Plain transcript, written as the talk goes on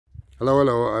Hello,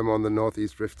 hello, I'm on the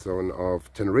northeast rift zone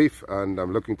of Tenerife and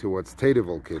I'm looking towards Teide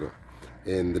volcano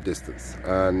in the distance.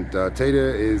 And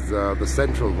Teide is the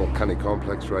central volcanic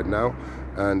complex right now,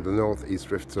 and the northeast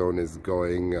rift zone is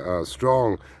going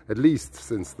strong, at least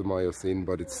since the Miocene,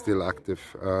 but it's still active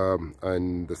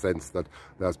in the sense that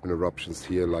there's been eruptions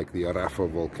here like the Orotava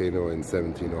volcano in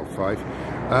 1705.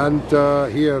 And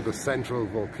here the central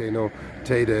volcano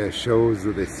Teide shows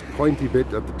this pointy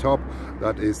bit at the top.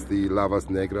 That is the lavas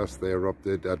negras. They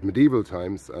erupted at medieval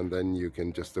times, and then you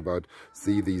can just about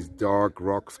see these dark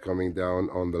rocks coming down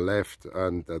on the left,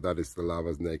 and that is the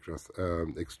lavas negras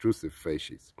extrusive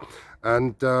facies.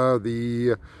 And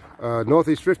the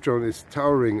northeast rift zone is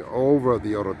towering over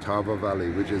the Orotava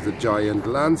valley, which is a giant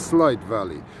landslide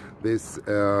valley. This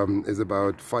is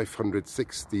about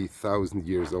 560,000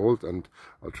 years old, and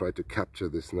I'll try to capture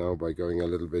this now by going a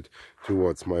little bit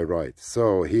towards my right.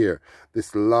 So here,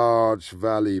 this large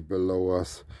valley below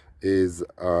us is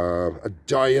a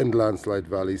giant landslide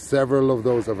valley. Several of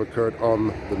those have occurred on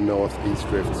the northeast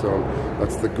rift zone.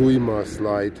 That's the Guima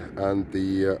slide and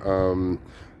the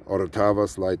Orotava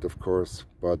slide, of course,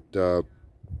 but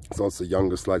it's also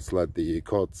younger slides like the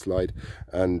Ecot slide,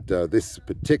 and this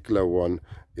particular one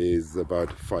is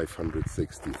about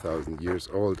 560,000 years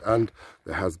old, and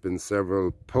there has been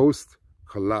several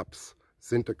post-collapse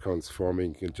sintercones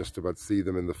forming. You can just about see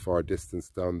them in the far distance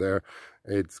down there.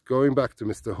 It's going back to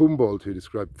Mr. Humboldt, who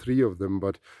described 3 of them,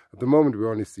 but at the moment we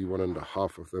only see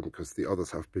 1.5 of them because the others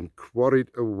have been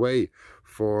quarried away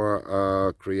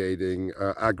for creating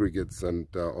aggregates and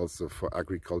also for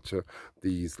agriculture.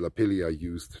 These lapilli are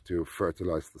used to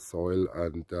fertilize the soil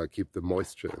and keep the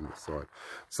moisture in the soil.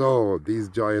 So these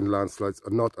giant landslides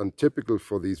are not untypical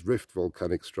for these rift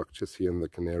volcanic structures here in the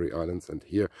Canary Islands. And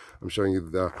here I'm showing you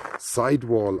the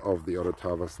sidewall of the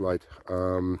Orotava slide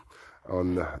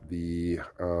on the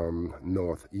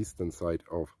northeastern side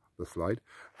of the slide,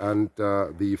 and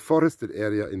the forested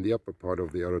area in the upper part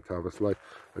of the Orotava slide.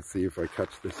 Let's see if I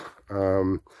catch this.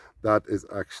 That is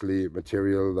actually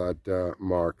material that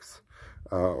marks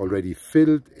already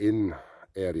filled in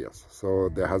areas. So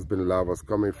there has been lavas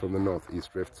coming from the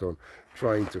northeast rift zone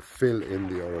trying to fill in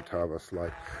the Orotava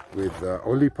slide with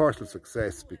only partial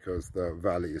success because the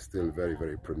valley is still very,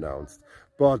 very pronounced.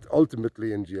 But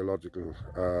ultimately in geological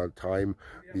time,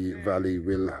 the valley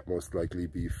will most likely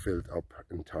be filled up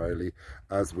entirely,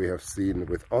 as we have seen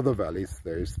with other valleys.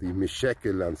 There's the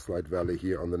Misheke landslide valley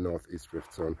here on the northeast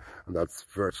rift zone, and that's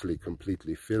virtually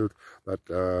completely filled. That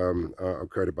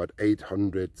occurred about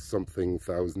 800 something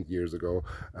thousand years ago,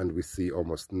 and we see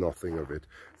almost nothing of it.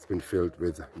 It's been filled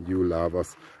with new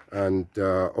lavas, and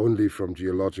only from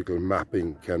geological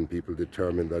mapping can people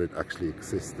determine that it actually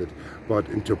existed. But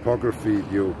in topography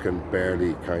you can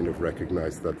barely kind of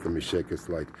recognize that the Misheke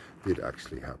slide did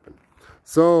actually happen.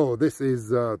 So this is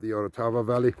the Orotava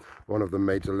Valley, one of the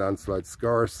major landslide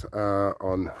scars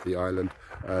on the island,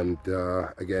 and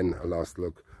again a last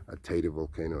look at Teide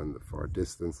volcano in the far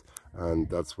distance, and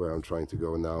that's where I'm trying to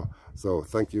go now. So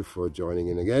thank you for joining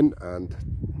in again, and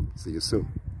see you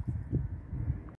soon.